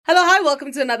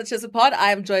welcome to another Chisel Pod.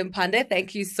 I am Joy Mpande.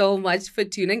 Thank you so much for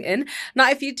tuning in. Now,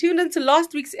 if you tuned into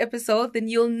last week's episode, then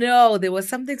you'll know there was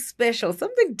something special,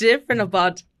 something different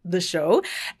about the show.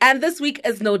 And this week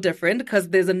is no different because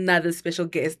there's another special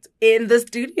guest in the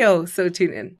studio. So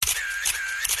tune in.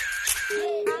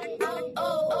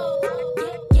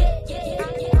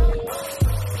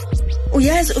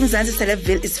 Yes, Mzansi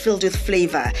Celebville is filled with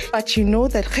flavor. But you know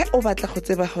that ge o batla go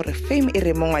tseba gore fame e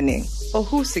re mo ngwaneng, or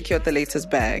who secured the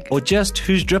latest bag, or just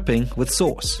who's dripping with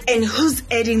sauce, and who's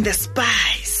adding the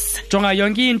spice. Jonga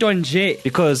yonke into nje.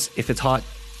 Because if it's hot,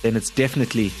 then it's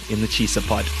definitely in the Chisa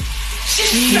pod.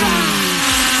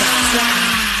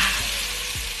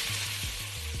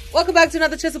 Welcome back to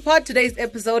another Chisel Pod. Today's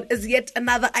episode is yet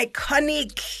another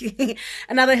iconic,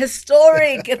 another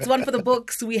historic. It's one for the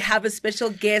books. We have a special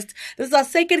guest. This is our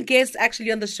second guest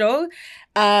actually on the show.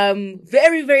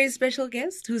 Very, very special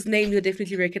guest whose name you'll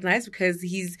definitely recognize because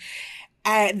he's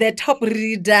the top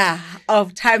reader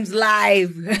of Times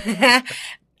Live.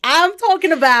 I'm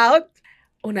talking about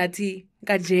Unathi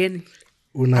Kanjeni.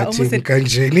 I almost said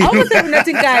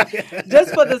Unathi Kai,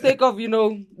 just for the sake of,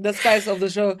 the spice of the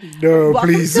show. No,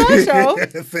 Welcome please. to our show.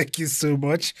 Thank you so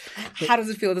much. How does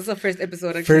it feel? This is our first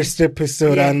episode, actually. First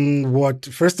episode, Yeah. And what?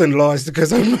 First and last,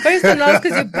 because I'm... First and last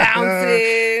because you're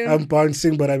bouncing. I'm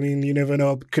bouncing, but I mean, you never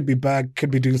know. Could be back,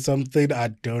 could be doing something. I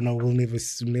don't know. We'll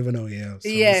never know. Yeah. So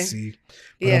Yeah. We'll see.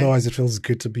 But Yeah. otherwise, it feels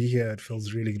good to be here. It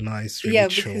feels really nice, really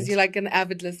chilled. Because you're like an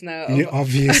avid listener. Yeah,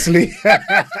 obviously.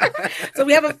 So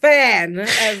we have a fan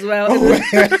as well. Oh.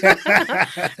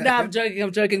 No, I'm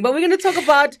joking. But we're going to talk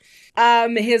about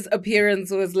his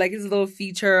appearance, was like his little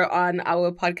feature on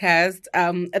our podcast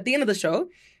at the end of the show.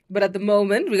 But at the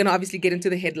moment, we're going to obviously get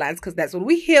into the headlines because that's what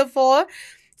we're here for.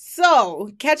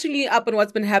 So, catching you up on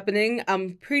what's been happening,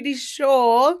 I'm pretty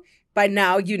sure by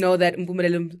now you know that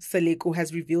Mpumelelo Mseleku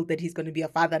has revealed that he's going to be a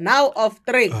father now of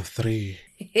 3. Of 3.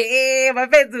 Hey,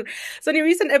 mafethu. So in a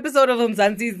recent episode of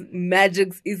Mzansi's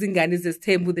Magic's Izingane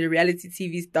Tembu, the reality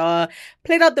TV star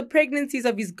played out the pregnancies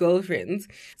of his girlfriends.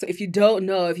 So if you don't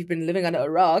know, if you've been living under a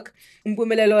rock,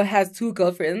 Mpumelelo has 2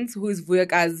 girlfriends, who is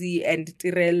Vuyakazi and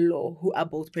Tirelo, who are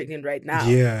both pregnant right now.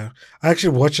 Yeah. I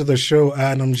actually watched the show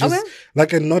and I'm just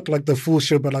and not like the full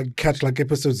show, but like catch like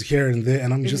episodes here and there.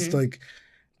 And I'm just like,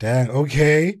 damn,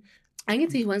 okay. I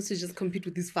get he wants to just compete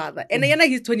with his father. And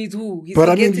he's 22. But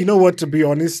I mean, you know what, to be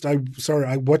honest, I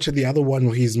watched the other one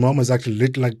where his mom was actually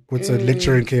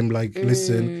lecturing him, like,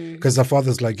 listen, because the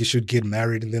father's like, you should get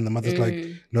married. And then the mother's like,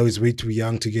 no, he's way too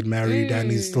young to get married and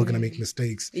he's still going to make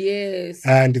mistakes. Yes.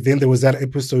 And then there was that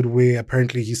episode where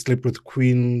apparently he slept with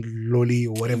Queen Loli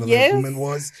or whatever that woman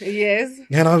was. Yes.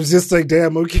 And I was just like,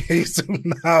 damn, okay. So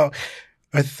now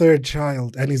a 3rd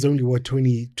child and he's only,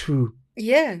 22?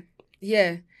 Yeah.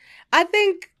 Yeah. I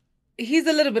think he's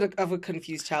a little bit of a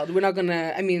confused child. We're not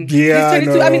gonna, he's 22.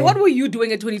 No. I mean, what were you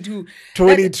doing at 22?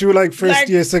 22, like first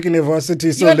year, second year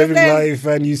varsity, still living life,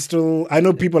 and you still, I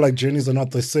know people like journeys are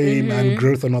not the same and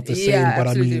growth are not the same, but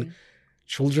absolutely. I mean,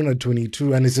 children are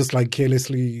 22 and it's just like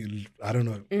carelessly, I don't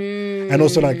know. And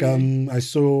also like, I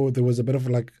saw there was a bit of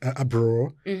like a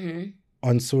bro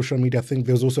on social media. I think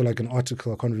there was also like an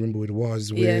article, I can't remember what it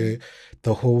was, where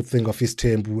the whole thing of his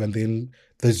tembu and then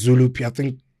the I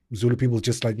think Zulu people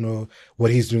just like know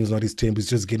what he's doing is not his tembu. He's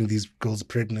just getting these girls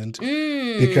pregnant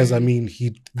because I mean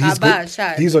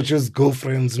these are just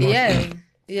girlfriends,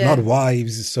 not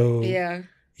wives. So I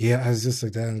was just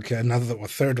like, damn, okay, another or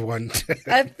 3rd one.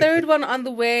 A 3rd one on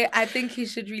the way. I think he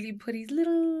should really put his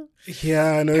little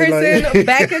person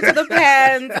back into the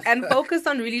pants and focus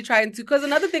on really trying to. Because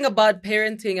another thing about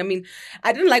parenting, I mean,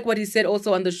 I didn't like what he said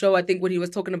also on the show. I think when he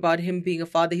was talking about him being a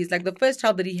father, he's like the first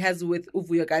child that he has with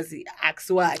Uvuyakazi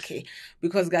Akswake,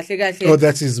 because oh,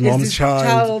 that's his mom's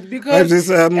child. Because just,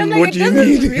 like, what do you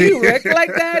mean? mean? Really work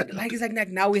like that. Like he's like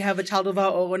now we have a child of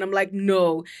our own. I'm like,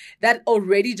 no, that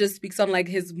already just speaks on like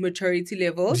his maturity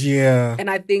level. Yeah, and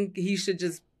I think he should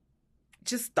just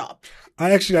stop.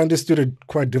 I actually understood it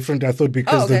quite different. I thought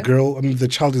because the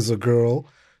child is a girl,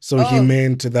 so he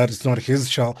meant that it's not his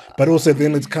child. But also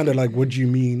then it's kind of like, what do you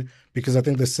mean? Because I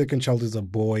think the second child is a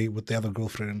boy with the other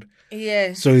girlfriend.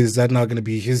 Yeah. So is that now going to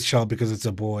be his child because it's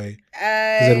a boy?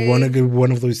 Is that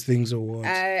one of those things or what?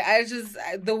 I just,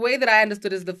 the way that I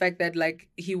understood is the fact that like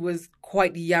he was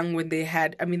quite young when they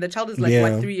had, the child is like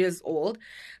 3 years old.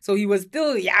 So he was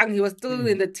still young. He was still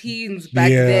in the teens back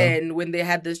then when they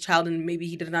had this child, and maybe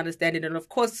he didn't understand it. And of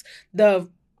course,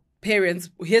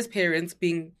 his parents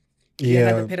being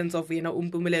the parents of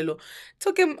Mpumelelo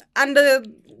took him under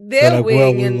their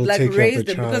wing and like raised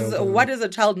him, because what does a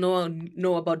child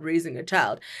know about raising a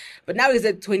child? But now he's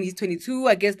at 22.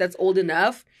 I guess that's old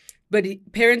enough. But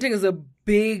parenting is a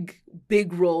big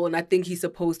role, and I think he's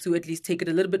supposed to at least take it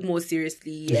a little bit more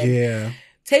seriously. And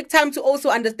take time to also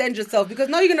understand yourself, because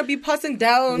now you're going to be passing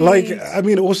down. Like, I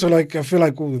mean, also, like, I feel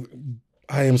like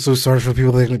I am so sorry for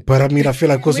people, but I mean, I feel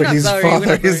like also his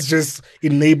father is just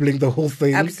enabling the whole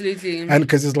thing. Absolutely. And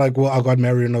because it's like, well, I got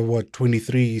married when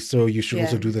 23, so you should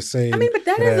also do the same. I mean, but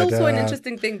that is also an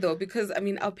interesting thing, though, because, I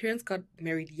mean, our parents got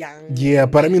married young. Yeah,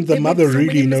 but I mean, the mother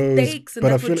really knows. But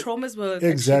that's what traumas were.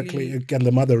 Exactly. Actually. And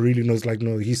the mother really knows, like,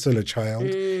 no, he's still a child.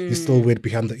 He's still wet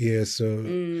behind the ears, so,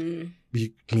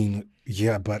 I mean...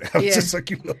 Yeah, but I'm just like,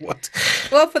 you know what?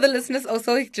 Well, for the listeners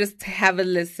also, just have a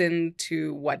listen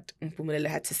to what Mpumelelo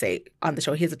had to say on the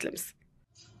show. Here's a glimpse.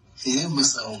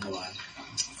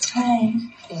 Hi.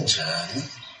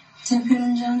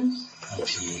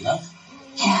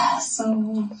 Yeah,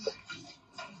 so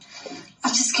I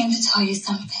just came to tell you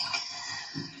something.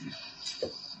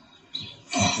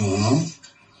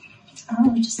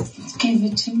 I'll just give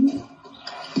it to you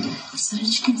so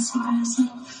that you can see for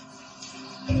yourself.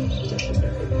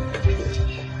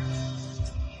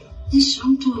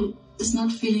 Shantu is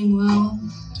not feeling well.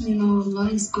 You know, a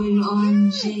lot is going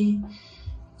on.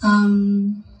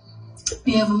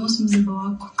 We have almost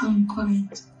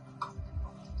quiet.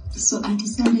 So I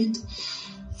decided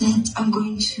that I'm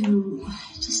going to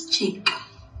just check.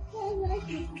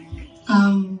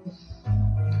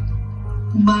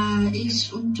 But if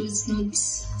Shantu is not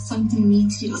something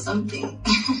meaty or something,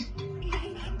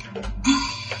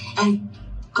 I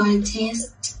got a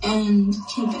test and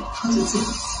came back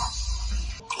positive.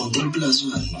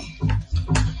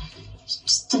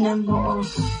 Just a number of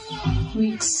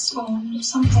weeks or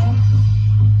something,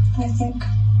 I think.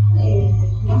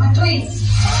 Number 3.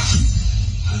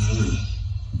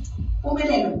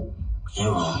 Mpumelelo.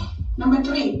 Yeah. Number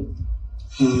 3.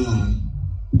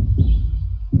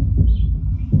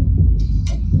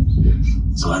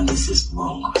 So, and this is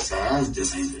wrong. Says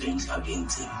this is the rings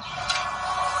against him.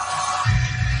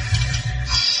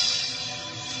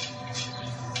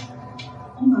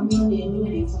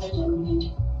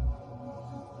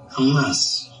 Hamas.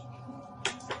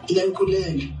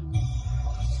 Ilankulele.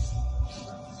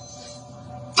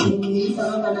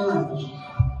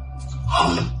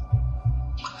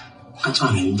 Kathiwa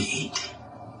ngembedi.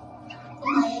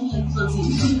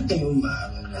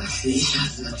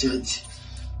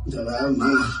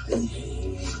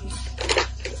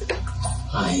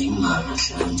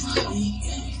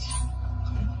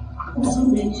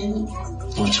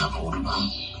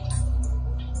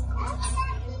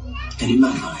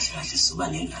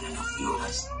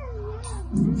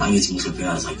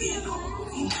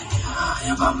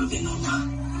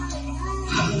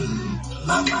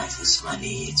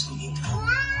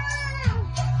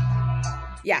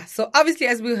 Yeah, so obviously,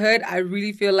 as we heard, I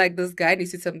really feel like this guy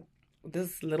needs to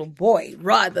this little boy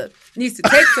rather needs to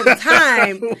take some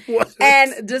time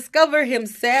and discover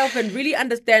himself and really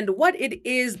understand what it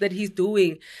is that he's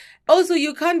doing. Also,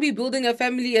 you can't be building a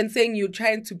family and saying you're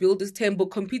trying to build this temple,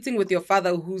 competing with your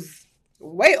father who's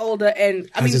way older and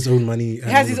has his own money.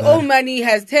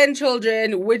 Has 10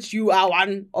 children, which you are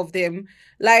one of them.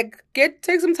 Like, take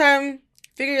some time,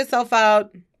 figure yourself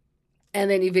out,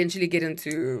 and then eventually get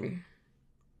into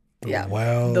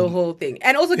the whole thing.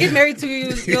 And also get married to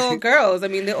your girls. I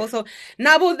mean, they're also they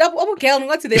also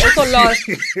lost.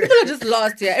 People are just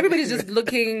lost here. Everybody's just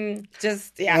looking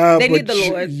they need the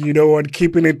Lord. You know what?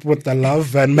 Keeping it with the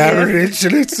love and marriage.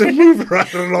 Let's move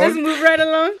right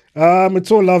along. It's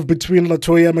all love between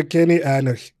Latoya McKinney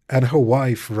and her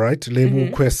wife, right? Lebu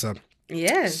Kwesa.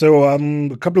 Yeah. So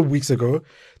a couple of weeks ago,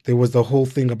 there was the whole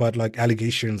thing about like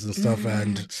allegations and stuff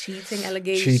and cheating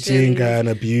and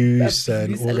abuse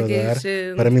and all of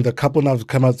that. But I mean, the couple now have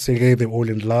come out saying, hey, they're all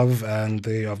in love and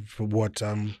they are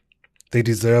they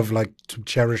deserve like to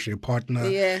cherish their partner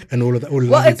and all of that.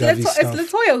 It's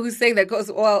Latoya who's saying that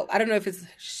because, I don't know if it's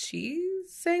she's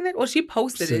saying that or she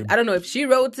posted it. I don't know if she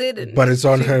wrote it. But it's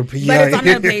on her page. But it's on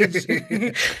her page.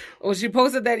 Or she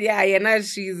posted that, now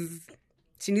she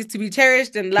needs to be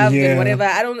cherished and loved and whatever.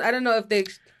 I don't know if they...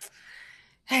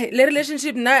 Hey, the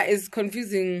relationship now is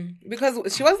confusing because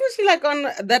wasn't she like on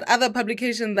that other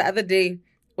publication the other day,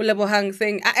 Ulebohang,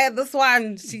 saying, this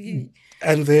one,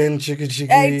 and then Chiki,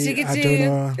 I don't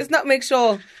know. It's not make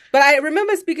sure. But I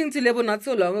remember speaking to Lebo not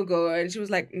so long ago and she was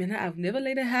like, man, I've never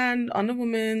laid a hand on a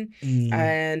woman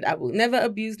and I will never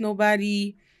abuse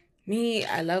nobody. Me,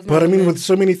 I love my But I mean, woman. with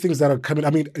so many things that are coming, I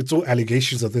mean, it's all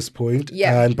allegations at this point.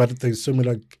 Yeah. But there's so many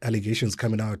like allegations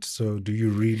coming out. So do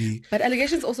you really... But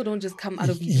allegations also don't just come out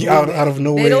of nowhere. Out of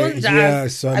nowhere. They don't just... Yeah,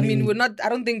 so I mean, I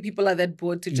don't think people are that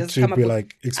bored to just to come up be with...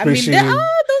 like, especially... I mean, there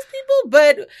are those people,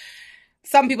 but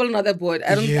some people are not that bored.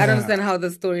 I don't understand how the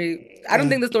story. I don't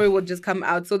think the story would just come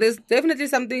out. So there's definitely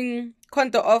something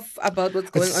quanta off about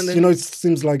what's going on. It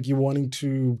seems like you're wanting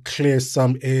to clear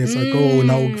some air. It's like,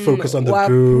 now focus on the good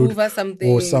prove us something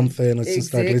or something. It's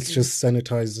just like, let's just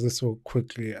sanitize this so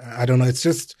quickly. I don't know. It's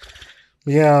just.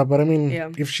 Yeah, but I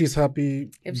mean, if she's happy,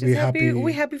 we're happy.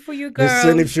 We're happy for you, girl.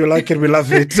 Listen, if you like it, we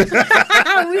love it. We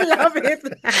love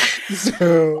it.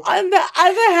 So, on the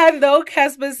other hand, though,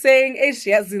 Casper's saying,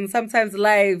 sometimes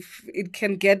life, it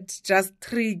can get just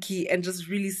tricky and just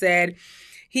really sad.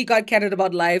 He got candid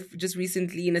about life just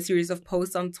recently in a series of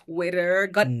posts on Twitter.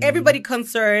 Got everybody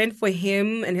concerned for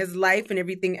him and his life and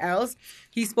everything else.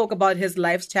 He spoke about his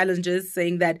life's challenges,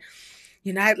 saying that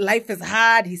life is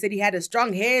hard. He said he had a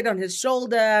strong head on his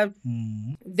shoulder.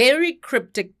 Very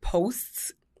cryptic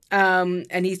posts.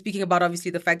 And he's speaking about, obviously,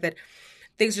 the fact that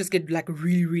things just get like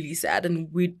really, really sad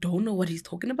and we don't know what he's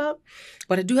talking about.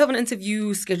 But I do have an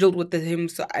interview scheduled with him,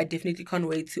 so I definitely can't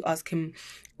wait to ask him.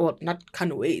 Well, not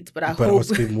can't wait, but I hope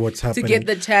ask him what's happening. To get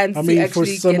the chance I mean, to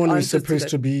actually for someone get who's supposed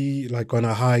to be like on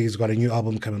a high, he's got a new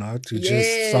album coming out. He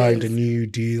just signed a new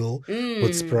deal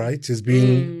with Sprite. He's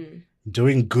been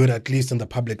doing good, at least in the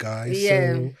public eye.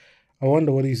 Yeah. So I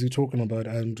wonder what is he talking about,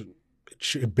 and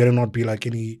it better not be like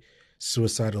any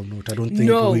suicidal note. I don't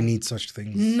think we need such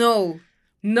things. No,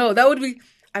 that would be.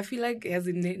 I feel like as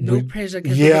in no pressure.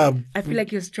 Yeah, I feel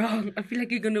like you're strong. I feel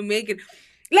like you're gonna make it.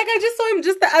 Like I just saw him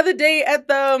just the other day at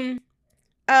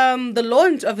the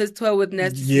launch of his tour with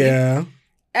Nasty. Yeah.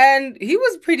 And he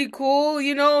was pretty cool,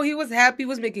 he was happy, he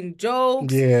was making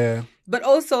jokes. Yeah. But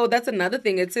also, that's another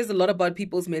thing. It says a lot about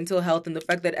people's mental health and the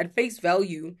fact that at face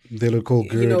value, they look all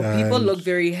good. People look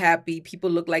very happy. People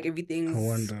look like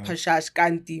everything's pashash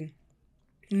kanti.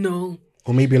 No.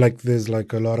 Or maybe like there's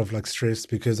like a lot of like stress,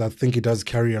 because I think he does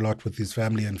carry a lot with his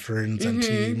family and friends and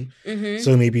team.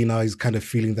 So maybe now he's kind of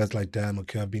feeling that like, damn,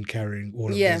 okay, I've been carrying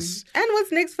all of this. And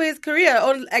what's next for his career?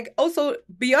 Or like also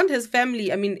beyond his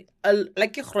family, I mean,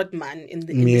 like a hot man in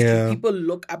the industry, people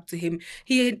look up to him.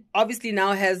 He obviously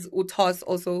now has Utos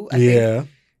also. I think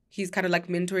he's kind of like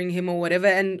mentoring him or whatever.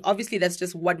 And obviously that's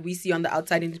just what we see on the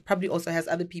outside. And he probably also has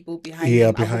other people behind him.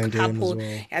 Yeah, behind him as well. But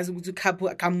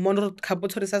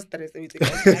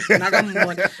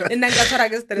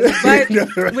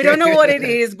we don't know what it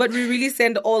is. But we really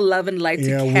send all love and light to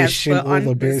Casper wish him all on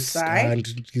the this best side.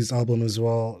 and his album as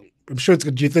well. I'm sure do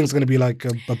you think it's going to be like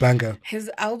a banger?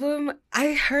 His album,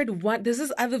 I heard there's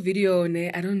this other video,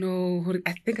 I don't know,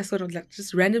 I think I saw it like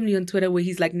just randomly on Twitter where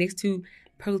he's like next to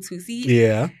Pearl Tusi.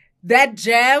 Yeah. That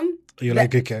jam.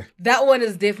 Like, okay. That one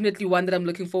is definitely one that I'm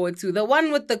looking forward to. The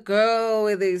one with the girl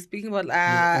where they're speaking about,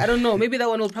 I don't know, maybe that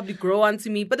one will probably grow onto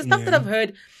me. But the stuff that I've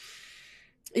heard,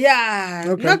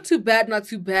 not too bad. Not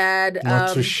too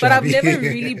but I've never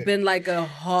really been like a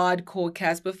hardcore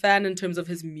Casper fan in terms of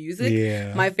his music.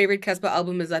 Yeah. My favorite Casper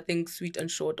album is, I think, Sweet and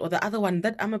Short, or the other one,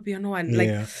 that I'm a piano one,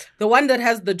 like the one that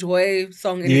has the Joy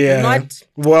song in it. Not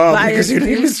because your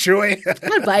name is Joy.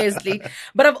 Not biasly,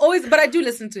 but I do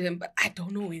listen to him, but I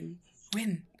don't know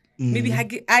when. Maybe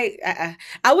I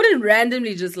wouldn't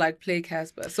randomly just like play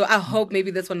Casper. So I hope maybe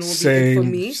this one will be it for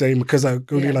me. Same, because I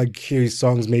only like hear his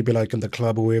songs maybe like in the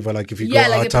club or wherever, like if you go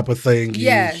out type of thing, you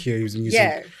hear his music.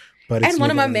 Yeah. But and one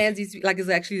of my mans is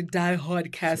actually a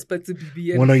diehard Casper to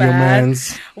BBN One of your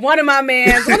mans? One of my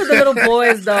mans. One of the little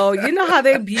boys, though. You know how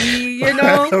they be,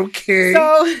 Okay.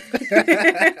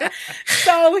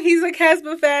 So he's a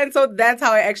Casper fan. So that's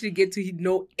how I actually get to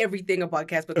know everything about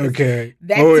Casper. Okay.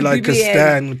 Like BBN, a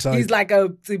stan type. He's like a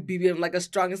to BBN, like a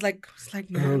strong. It's like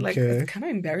man, like it's kind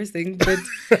of embarrassing, but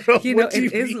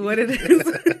it is what it is.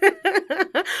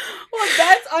 Well,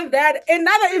 that's on that.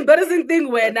 Another embarrassing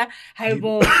thing when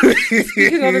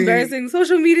speaking of embarrassing,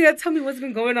 social media, tell me what's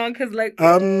been going on, because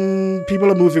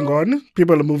people are moving on.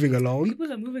 People are moving along.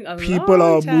 People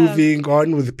are moving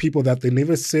on with people that they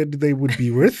never said they would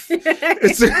be with.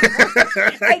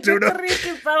 I don't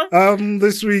know.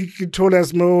 This week he told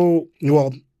us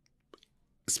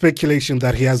speculation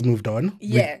that he has moved on.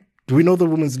 Yeah. Do we know the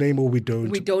woman's name or we don't?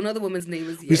 We don't know the woman's name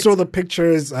as yet. We saw the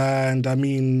pictures, and I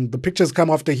mean, the pictures come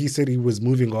after he said he was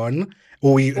moving on.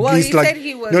 Or he said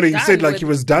he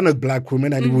was done with black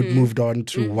women and he would moved on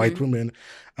to white women.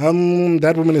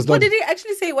 That woman is not. Well, did he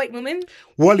actually say white women?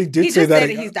 Well, he did say that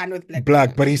he's done with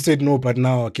black, but he said no. But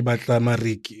now kibatla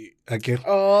mariki. Okay.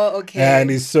 Oh, okay.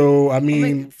 And so I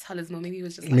mean, maybe he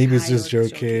was just maybe it's just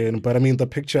joking. But I mean, the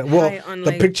picture. Well,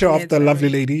 the picture of the lovely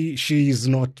lady. She's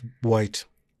not white.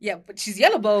 Yeah, but she's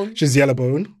yellow bone. She's yellow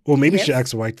bone. Or maybe she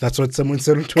acts white. That's what someone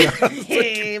said on Twitter.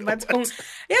 Hey, but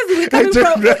yes, we're coming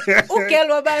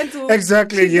from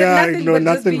exactly, yeah.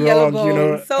 Nothing wrong,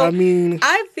 So,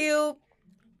 I feel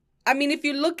I mean, if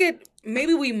you look at,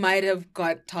 maybe we might have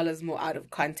got Talismo out of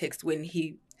context when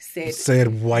he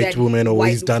said white woman or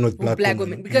he's done with black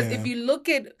women. Because if you look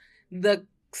at the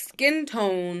skin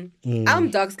tone,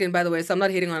 I'm dark skinned, by the way, so I'm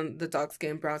not hating on the dark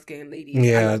skin, brown skin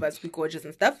ladies. I love us, we gorgeous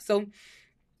and stuff. So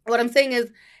what I'm saying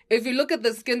is, if you look at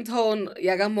the skin tone,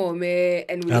 Yagamome,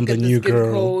 and we look at the skin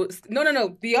tone, no,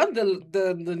 beyond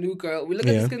the new girl, we look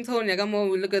at the skin tone,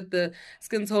 Yagamo, we look at the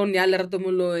skin tone, Nyalerato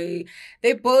Moloi,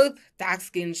 they both dark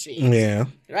skin shades. Yeah.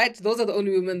 Right? Those are the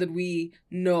only women that we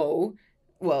know,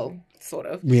 well, sort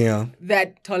of,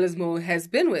 that Talismo has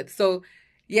been with. So,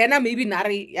 Yana, maybe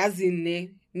Nari,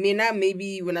 Yazine, Mina,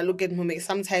 maybe when I look at Mome,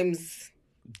 sometimes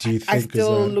do you think I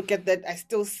still look at that, I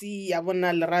still see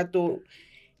Yabona Lerato.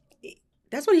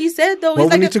 That's what he said, though. Well,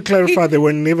 we need to clarify, they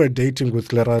were never dating with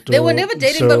Lerato. They were never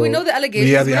dating, but we know the allegations.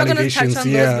 Yeah, the we're allegations, not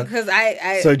going to touch on those because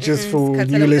I so just for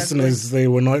new listeners, they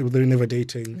were never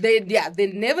dating. They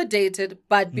never dated,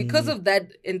 but because of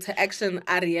that interaction,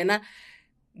 Ariana,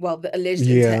 well, the alleged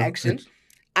interaction,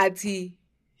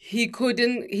 he can't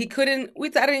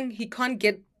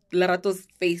get Lerato's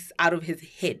face out of his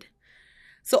head.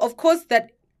 So, of course,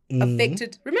 that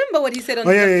affected. Remember what he said on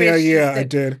I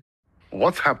did.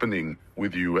 What's happening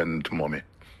with you and Mommy?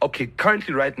 Okay,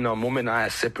 currently right now, Mom and I are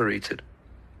separated.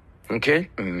 Okay?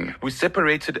 We're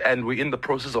separated and we're in the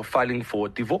process of filing for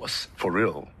divorce. For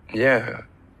real? Yeah.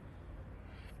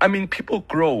 I mean, people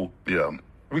grow. Yeah.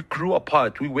 We grew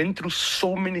apart. We went through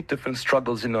so many different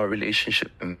struggles in our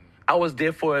relationship. I was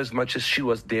there for her as much as she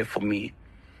was there for me.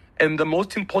 And the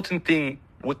most important thing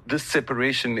with this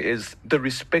separation is the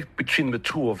respect between the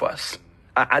two of us.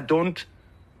 I'm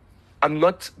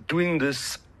not doing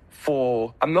this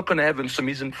I'm not going to have a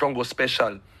Somizi Mhlongo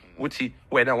special.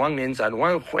 When I want and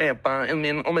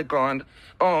then, oh my God,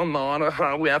 oh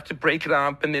no, we have to break it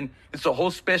up. And then it's a whole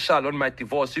special on my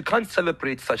divorce. You can't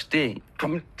celebrate such thing.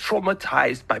 I'm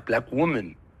traumatized by black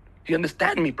women. You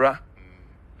understand me, bruh?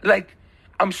 Like,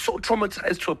 I'm so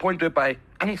traumatized to a point whereby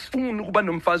angifuni ukuba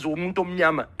nomfazi womuntu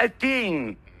omnyama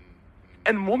again.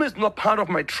 And Mom is not part of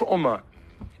my trauma.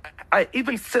 I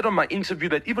even said on my interview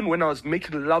that even when I was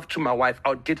making love to my wife, I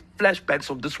would get flashbacks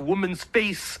of this woman's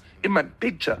face in my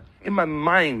picture, in my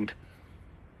mind.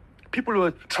 People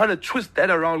were trying to twist that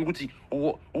around.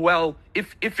 Well,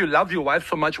 if you love your wife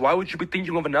so much, why would you be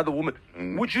thinking of another woman?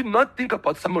 Would you not think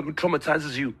about someone who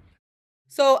traumatizes you?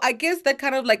 So I guess that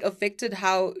kind of like affected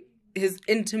how his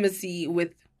intimacy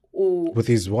with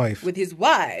his wife.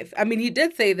 I mean, he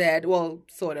did say that, well,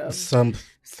 sort of.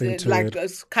 Something to like,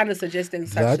 it. Kind of suggesting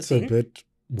such That's a thing. A bit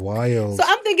wild. So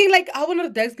I'm thinking, like, I want to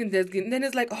dark skin. And then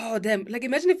it's like, oh, damn. Like,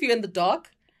 imagine if you're in the dark.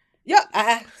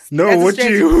 Yeah. No, what do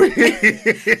you...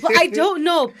 Well, I don't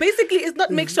know. Basically, it's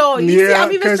not make sure. I'm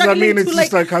even struggling it's to,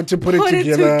 just like how to put it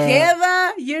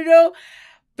together, you know.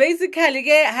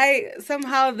 Basically,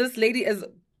 somehow this lady is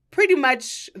pretty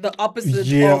much the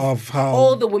opposite of how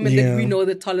all the women that we know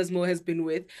that Talismo has been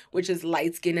with, which is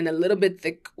light skin and a little bit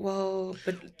thick. Well,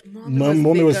 but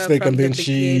Mommy was thick and then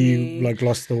she like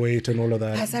lost the weight and all of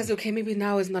that. I said, okay, maybe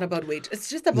now it's not about weight. It's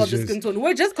just about the skin tone.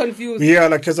 We're just confused. Yeah,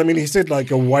 like, because I mean, he said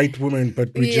like a white woman, but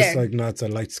we just like, no, it's a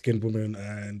light skinned woman.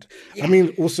 And I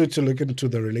mean, also to look into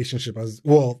the relationship as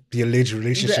well, the alleged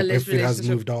relationship, if it has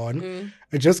moved on,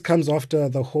 it just comes after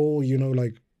the whole, you know,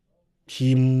 like,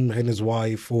 him and his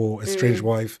wife or estranged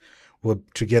wife were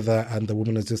together and the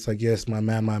woman is just like, yes, my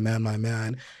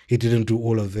man. He didn't do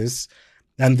all of this.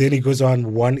 And then he goes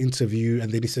on one interview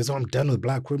and then he says, oh, I'm done with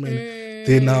black women.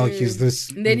 Then now he's this.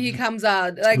 And then he comes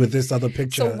out like with this other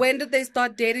picture. So when did they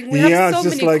start dating? We have so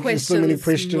many questions. So many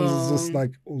questions. It's just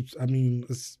like, I mean,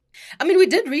 we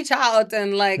did reach out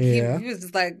and like he was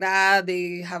just like, nah,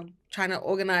 they have trying to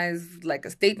organize like a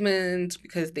statement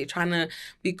because they're trying to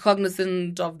be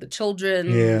cognizant of the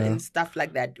children and stuff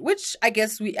like that, which I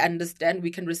guess we understand.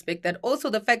 We can respect that. Also,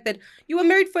 the fact that you were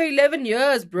married for 11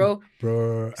 years, bro.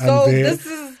 So this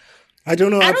is... I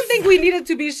don't know. I don't think we needed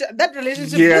to be... that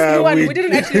relationship, this new one, we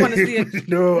didn't actually want to see it.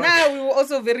 No. We were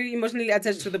also very emotionally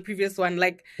attached to the previous one.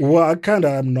 Like, well, I kind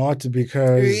of am not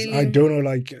because really? I don't know,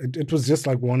 like, it was just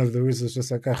like one of those, it's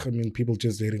just like, I mean, people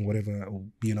just dating, whatever,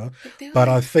 you know. But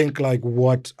I think like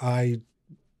what I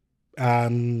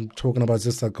am talking about is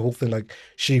just like the whole thing, like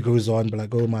she goes on, but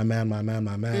like, oh, my man.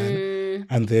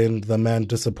 And then the man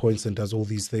disappoints and does all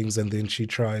these things and then she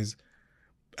tries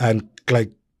and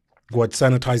like,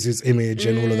 sanitize his image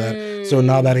and all of that. So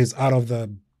now that he's out of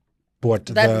then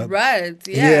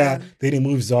he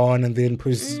moves on and then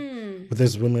puts with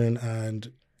this woman and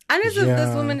as if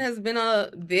this woman has been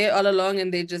there all along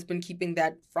and they've just been keeping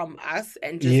that from us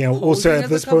and just also at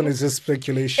this point it's just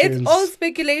speculation. It's all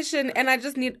speculation and I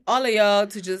just need all of y'all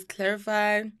to just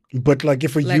clarify But like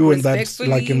if Like, you in that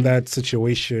respectfully?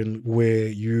 situation where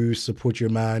you support your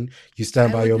man, you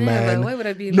stand by your Never. man. Why would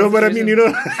I be in No, that but I mean, situation? you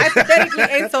know, Hypothetically,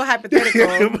 ain't so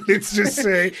hypothetical. but let's just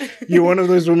say you're one of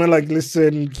those women like,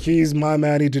 listen, he's my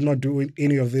man, he did not do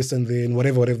any of this, and then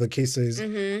whatever the case is,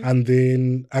 and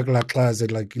then Agla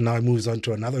Closet like now moves on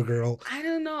to another girl. I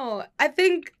don't know.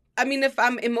 I mean, if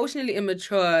I'm emotionally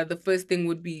immature, the first thing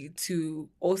would be to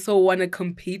also want to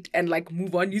compete and like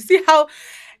move on. You see how,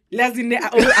 I've been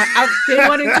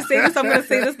wanting to say this, I'm going to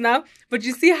say this now. But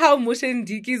you see how Moshe and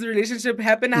Diki's relationship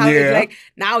happened? How it's like,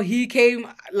 now he came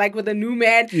like with a new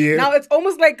man. Yeah. Now it's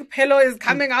almost like Pello is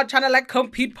coming out trying to like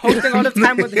compete, posting all the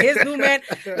time with his new man.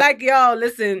 Like, yo,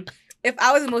 listen, if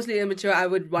I was emotionally immature, I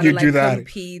would want to like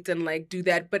compete and like do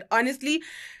that. But honestly,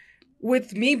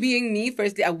 with me being me,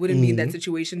 firstly, I wouldn't be in that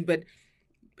situation. But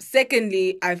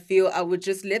secondly, I feel I would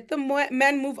just let the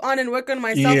man move on and work on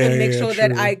myself and make sure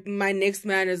that my next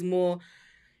man is more...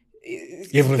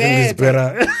 Everything is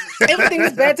better. Everything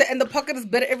is better, and the pocket is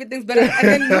better. Everything's better. And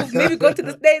then maybe go to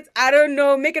the States. I don't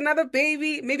know. Make another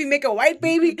baby. Maybe make a white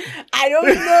baby. I don't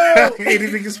know.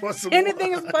 Anything is possible.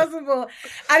 Anything is possible.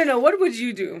 I don't know. What would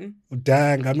you do?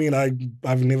 Dang. I mean,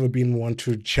 I've never been one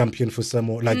to champion for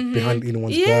someone, like behind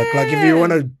anyone's back. Like if you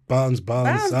want to bounce,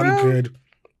 I'm good.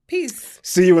 Peace.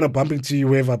 See you when I bump into you,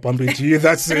 wherever I bump into you.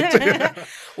 That's it.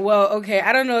 Well, okay.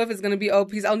 I don't know if it's gonna be all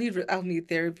peace. I'll need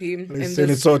therapy. Listen,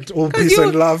 it's all peace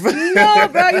and love. No,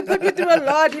 bro, you put me through a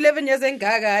lot. 11 years in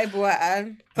Gaga,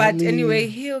 boy. But anyway,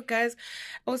 heal, guys.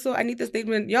 Also, I need the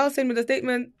statement. Y'all send me the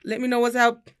statement. Let me know what's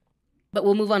up. But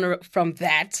we'll move on from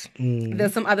that.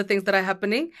 There's some other things that are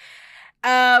happening.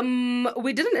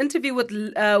 We did an interview with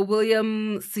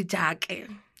William Sijake.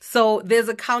 So there's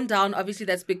a countdown, obviously,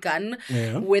 that's begun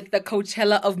with the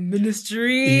Coachella of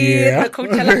Ministry, the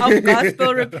Coachella of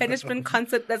Gospel Replenishment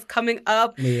concert that's coming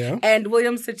up. Yeah. And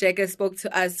William Sijeke spoke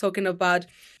to us talking about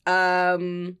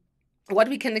what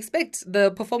we can expect,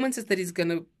 the performances that he's going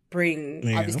to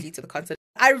bring, obviously, to the concert.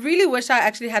 I really wish I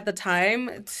actually had the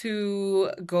time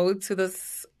to go to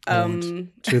this...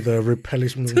 to the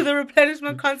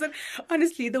replenishment concert.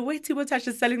 Honestly, the way Timo Touch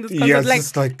is selling this concert, like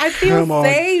I feel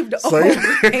saved.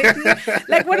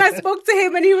 Like when I spoke to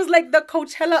him and he was like the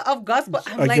Coachella of gospel,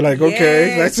 I'm like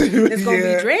okay, that's it. There's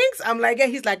gonna be drinks. I'm like,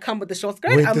 he's like, come with the short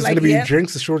skirt. Wait, I'm there's like, gonna be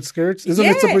drinks, the short skirts. Isn't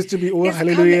it supposed to be all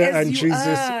hallelujah and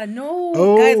Jesus? No.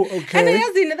 Oh, guys. okay.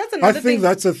 And that's another thing. I think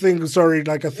that's a thing. Sorry,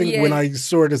 like I think when I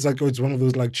saw it, it's like it's one of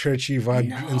those like churchy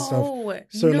vibe and stuff.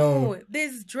 So no,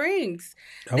 there's drinks.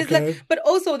 Okay. But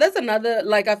also, that's another,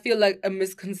 like, I feel like a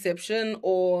misconception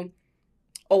or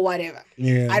whatever.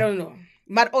 Yeah. I don't know.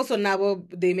 But also now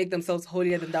they make themselves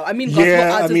holier than thou. I mean, gospel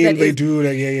artists. I mean, they do.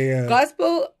 Yeah.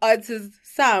 Gospel artists,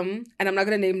 some, and I'm not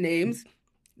going to name names,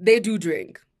 they do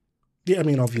drink. Yeah, I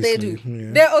mean, obviously. They do.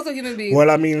 Yeah. They're also human beings. Well,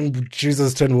 I mean,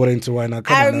 Jesus turned water into wine. Now,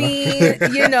 come on mean,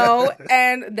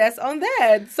 and that's on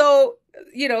that. So,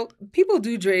 people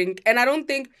do drink. And I don't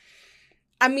think,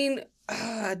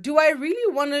 do I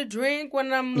really want to drink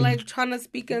when I'm like trying to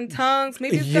speak in tongues?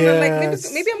 Maybe it's gonna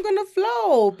maybe I'm gonna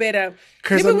flow better.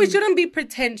 Maybe we shouldn't be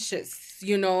pretentious,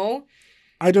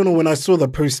 I don't know. When I saw the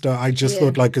poster, I just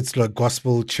thought like it's like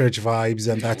gospel church vibes,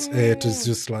 and that's it. It's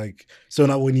just like, so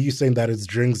now when you're saying that it's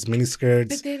drinks, miniskirts.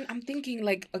 But then I'm thinking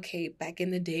like, okay, back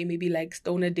in the day, maybe like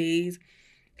stoner days,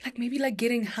 like maybe like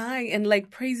getting high and like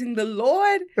praising the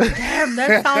Lord. Damn,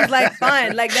 that sounds like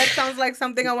fun. Like that sounds like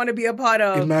something I want to be a part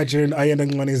of. Imagine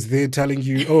Ayanangman is there telling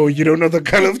you, oh, you don't know the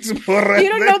color of tomorrow. You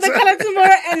don't know the color of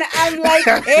tomorrow. And I'm like,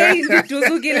 hey,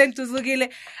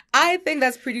 tuzugile. I think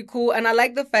that's pretty cool. And I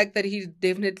like the fact that he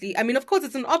definitely, of course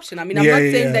it's an option. I'm not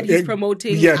saying that he's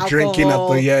promoting alcohol drinking at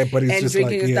the, but it's and just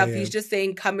drinking like, and stuff. He's just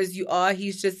saying, come as you are.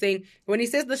 He's just saying, when he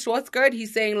says the short skirt,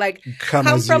 he's saying like, come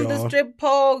from the strip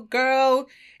pole, girl.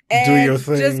 And do your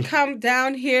thing. Just come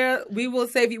down here. We will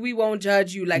save you. We won't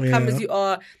judge you. Like, come as you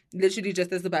are. Literally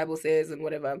just as the Bible says and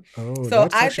whatever. Oh, so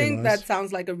I think that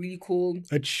sounds like a really cool...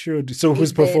 It should. So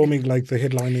who's performing like the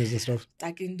headliners and stuff?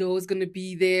 Like Indo is going to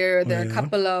be there. There are a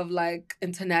couple of like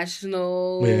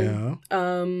international...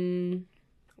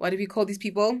 what do we call these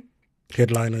people?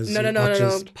 Headliners. No.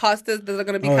 Pastors that are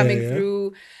going to be coming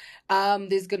through.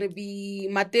 There's going to be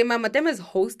Matema. Matema is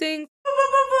hosting.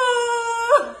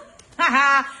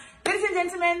 Ladies and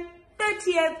gentlemen,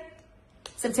 30th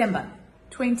September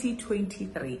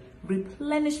 2023.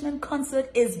 Replenishment concert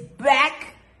is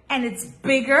back and it's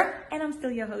bigger. And I'm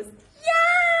still your host.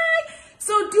 Yay!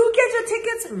 So do get your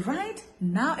tickets right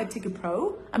now at Ticket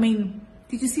Pro.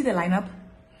 Did you see the lineup?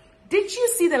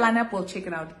 Well, check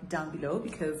it out down below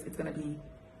because it's going to be,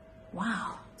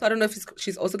 wow, So I don't know if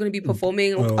she's also going to be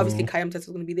performing. Obviously, Kaya Mteto is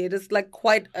going to be there. There's like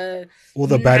quite a... All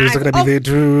the baddies are going to be there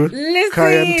too.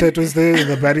 Kaya Mteto is there.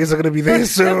 The baddies are going to be there.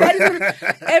 So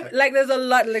like there's a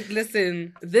lot. Like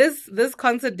listen, this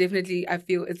concert definitely, I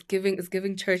feel it's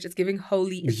giving church. It's giving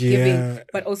holy. It's giving.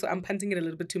 But also I'm punting it a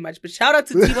little bit too much. But shout out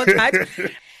to Tivo Touch.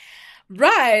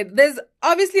 Right. There's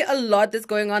obviously a lot that's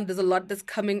going on. There's a lot that's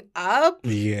coming up.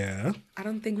 Yeah. I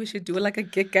don't think we should do it like a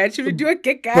gig guide. Should we do a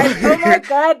gig guide? Oh my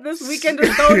God, this weekend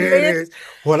is so lit.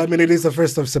 Well, I mean, it is the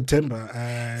 1st of September.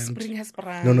 And spring has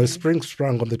sprung. No, spring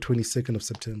sprung on the 22nd of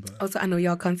September. Also, I know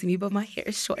y'all can't see me, but my hair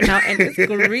is short now and it's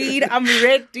green. I'm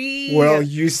ready. Well,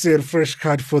 you said fresh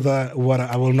cut for the what?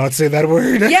 I will not say that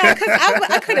word. Yeah, because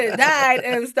I could have died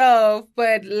and stuff,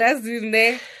 but let's do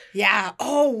that. Yeah.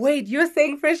 Oh, wait. You're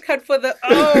saying fresh cut for the...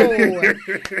 Oh.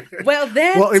 Well,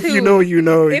 then well, if you know, you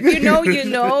know. If you know, you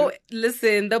know.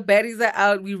 Listen, the baddies are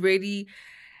out. We ready.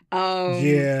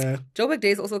 Yeah. Joburg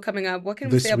Day is also coming up. What can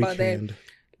we say about weekend. that?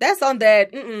 That's on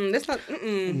that. That's not...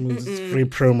 It's free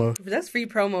promo. That's free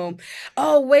promo.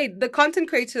 Oh, wait. The Content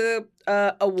Creator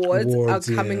Awards are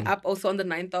coming up also on the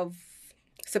 9th of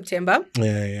September.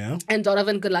 Yeah. And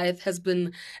Donovan Goliath has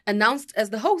been announced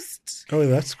as the host. Oh,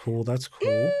 that's cool.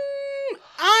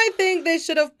 I think they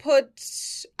should have put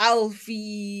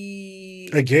Alfie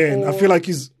again. I feel like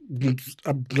he's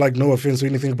like, no offense or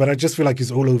anything, but I just feel like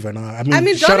he's all over now. I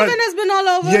mean Donovan has been all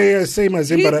over. Yeah, same as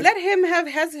him. But let him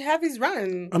have his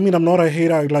run. I mean, I'm not a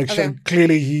hater. Like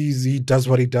clearly, he does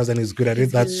what he does and he's good at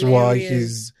it. That's why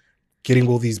he's getting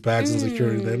all these bags and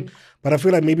securing them. But I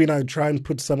feel like maybe now try and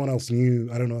put someone else new.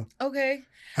 I don't know. Okay.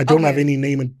 I don't have any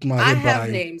name in my head.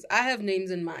 I have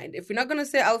names in mind. If we're not gonna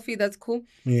say Alfie, that's cool.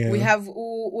 Yeah. We have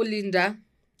Ulinda.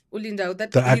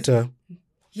 The actor.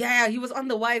 Yeah, he was on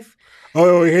The Wife.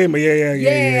 Oh, him.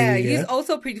 Yeah. He's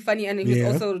also pretty funny, and he's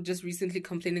also just recently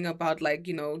complaining about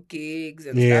gigs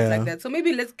and stuff like that. So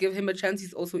maybe let's give him a chance.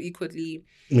 He's also equally,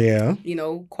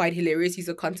 quite hilarious. He's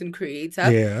a content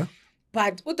creator. Yeah.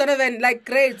 But Donovan,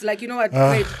 great. Great. I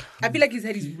feel like he's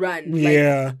had his run.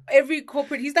 Every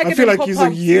corporate, he's like I feel like he's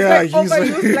Pop-Ups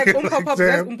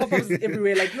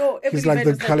everywhere. He's like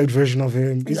the colored version of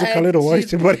him. He's a colored or white,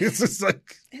 but it's just like...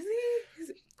 Is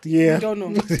he? Yeah. I don't know.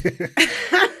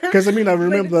 Because, I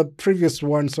remember the previous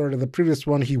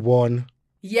one he won.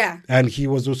 Yeah. And he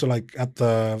was also at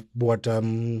the,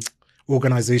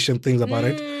 organization things about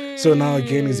it. So now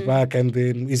again he's back, and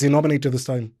then, is he nominated this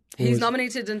time? He's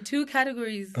nominated in 2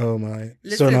 categories. Oh my.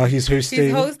 Listen, so now he's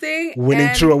hosting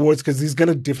winning 2 awards, because he's going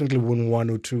to definitely win 1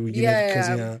 or 2.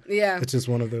 Yeah. It's just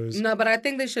one of those. No, but I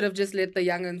think they should have just let the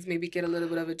young'uns maybe get a little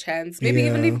bit of a chance. Maybe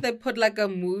even if they put a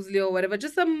Muesli or whatever,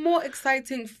 just a more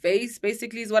exciting face,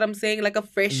 basically, is what I'm saying, a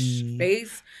fresh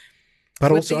face.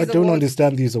 But also, I don't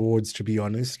understand these awards, to be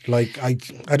honest. I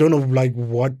don't know,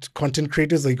 what content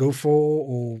creators they go for,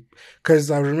 or... Because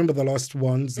I remember the last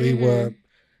ones,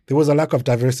 there was a lack of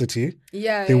diversity.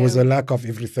 Yeah. There was a lack of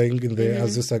everything in there. I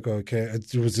was just okay.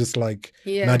 It was just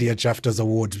Nadia Jafta's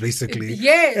awards, basically.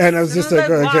 Yes. And I was just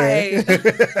okay.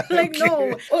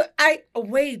 No.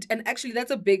 Wait. And actually,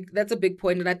 that's a big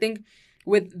point. And I think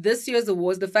with this year's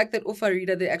awards, the fact that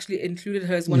Ofarida, they actually included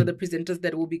her as one of the presenters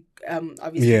that will be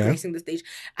obviously gracing the stage.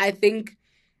 I think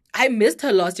I missed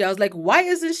her last year. I was like, why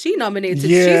isn't she nominated?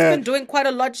 Yeah. She's been doing quite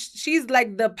a lot. She's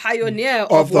the pioneer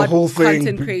of the what whole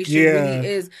content creation really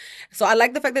is. So I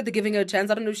like the fact that they're giving her a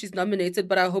chance. I don't know if she's nominated,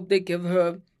 but I hope they give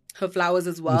her flowers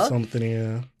as well.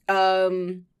 Something, I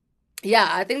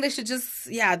think they should just,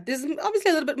 there's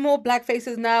obviously a little bit more black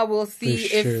faces now. We'll see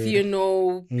if,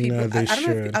 people, I don't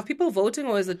know, are people voting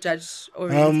or is it judge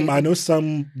oriented? I know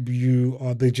some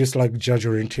they just judge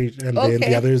oriented, and then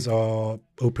the others are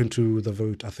open to the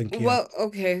vote, I think. Yeah. Well,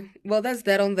 okay. Well, that's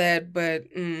that on that, but...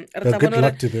 good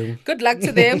luck to them. Good luck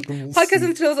to them. Podcast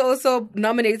and Trills also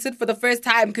nominated for the first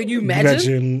time. Can you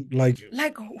imagine?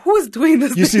 Who's doing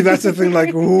this? You see, that's the thing,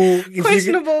 who...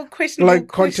 questionable.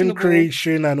 Content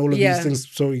creation and all of these things.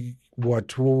 So,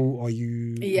 who are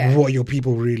you? Yeah. Who are your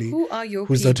people, really? Who are your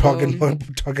Who's people? Who's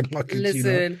the target market?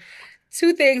 Listen,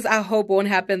 2 things I hope won't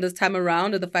happen this time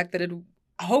around are the fact that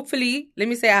hopefully, let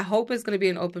me say, I hope it's going to be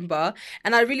an open bar.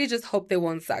 And I really just hope they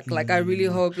won't suck. I really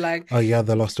hope, Oh, yeah,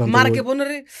 the last one. Black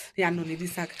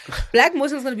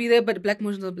Motion's going to be there, but Black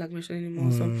Motion's not Black Motion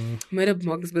anymore. So, but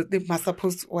they was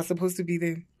supposed to be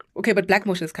there. Okay, but Black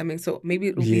Motion is coming, so maybe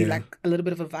it'll be a little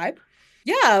bit of a vibe.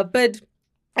 Yeah, but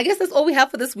I guess that's all we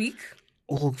have for this week.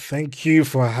 Oh, thank you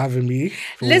for having me.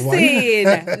 Listen.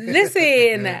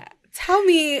 Tell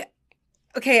me...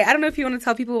 Okay, I don't know if you want to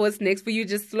tell people what's next for you,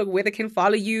 just where they can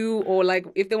follow you, or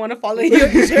if they want to follow your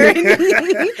journey.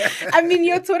 I mean,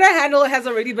 your Twitter handle has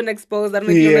already been exposed. I don't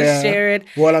know if you want to share it.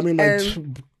 Well,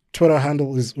 Twitter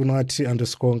handle is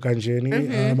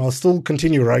unati_Nkanjeni. I'll still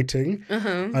continue writing.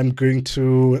 I'm going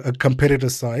to a competitor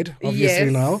side,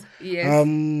 obviously, now. Yes.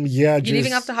 You're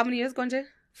leaving after how many years, Gonje?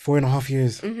 4.5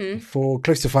 years. For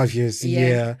close to 5 years.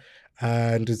 Yeah.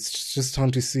 And it's just time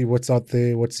to see what's out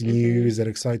there, what's new, is that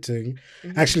exciting.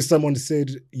 Actually, someone said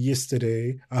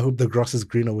yesterday, I hope the grass is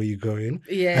greener where you're going.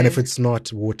 Yeah. And if it's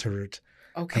not, water it.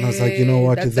 Okay. And I was like, you know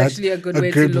what? That's actually a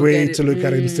good way to look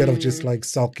at it instead of just like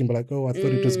sulking, but like, oh, I thought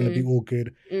it was going to be all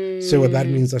good. So that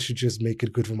means I should just make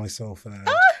it good for myself. And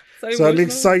so I'm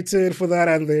excited for that.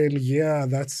 And then,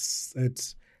 that's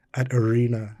it. At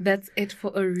Arena. That's it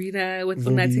for Arena with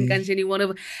Unati Nkanjeni.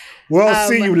 Well,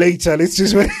 see you later. Let's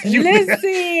just listen.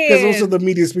 Because also the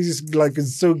media space is like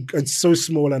it's so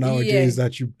small nowadays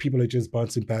that people are just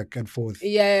bouncing back and forth.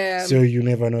 Yeah. So you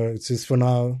never know. It's just for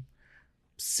now.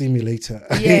 See me later.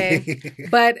 Yeah.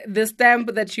 But the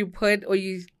stamp that you put or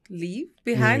you leave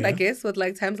behind, I guess, with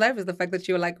like Times Life is the fact that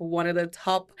you're like one of the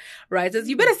top writers.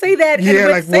 You better say that. Yeah,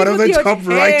 like one of the top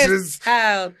writers.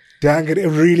 Child. Dang it,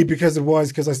 really, because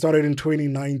I started in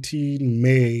 2019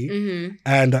 May,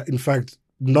 and in fact,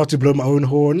 not to blow my own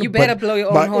horn. You better blow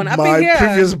your own horn. My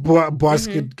previous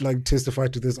basket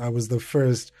testified to this. I was the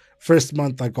first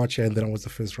month I got here, and then I was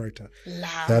the first writer.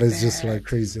 That is just like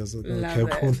crazy. I was like, okay,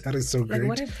 cool. That is so great. Like,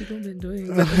 what have people been doing?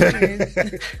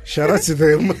 Shout out to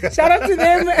them. Shout out to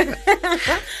them.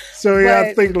 So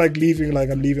I think I'm leaving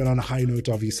on a high note.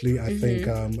 Obviously, I think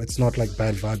it's not like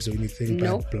bad vibes or anything,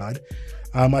 bad blood.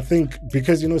 I think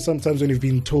because, sometimes when you've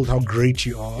been told how great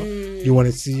you are, you want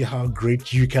to see how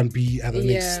great you can be at the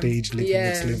next stage, the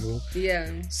next level.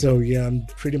 Yeah. So, I'm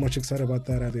pretty much excited about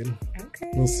that, Adin.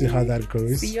 Okay. We'll see how that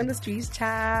goes. See you on the streets,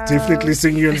 child. Definitely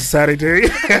seeing you on Saturday.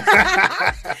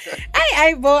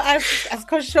 Hey, boy, I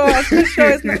was sure.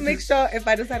 It's not make sure if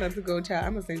I decide not to go, child,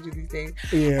 I'm going to send you these things.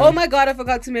 Yeah. Oh my God, I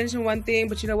forgot to mention one thing,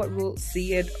 but you know what? We'll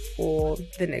see it for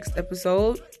the next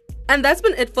episode. And that's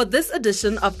been it for this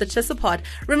edition of the Chisapod.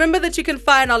 Remember that you can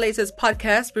find our latest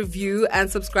podcast, review, and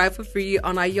subscribe for free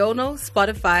on Iono,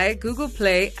 Spotify, Google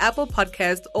Play, Apple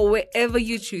Podcasts, or wherever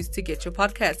you choose to get your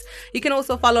podcasts. You can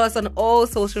also follow us on all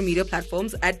social media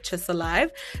platforms at Chisalive.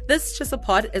 This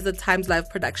Chisapod is a Times Live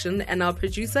production, and our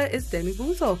producer is Demi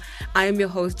Buzo. I am your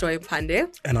host, Joy Pande.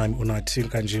 And I'm Unati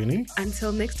Nkanjeni.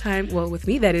 Until next time, well, with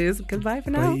me, that is. Goodbye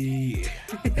for now. Bye.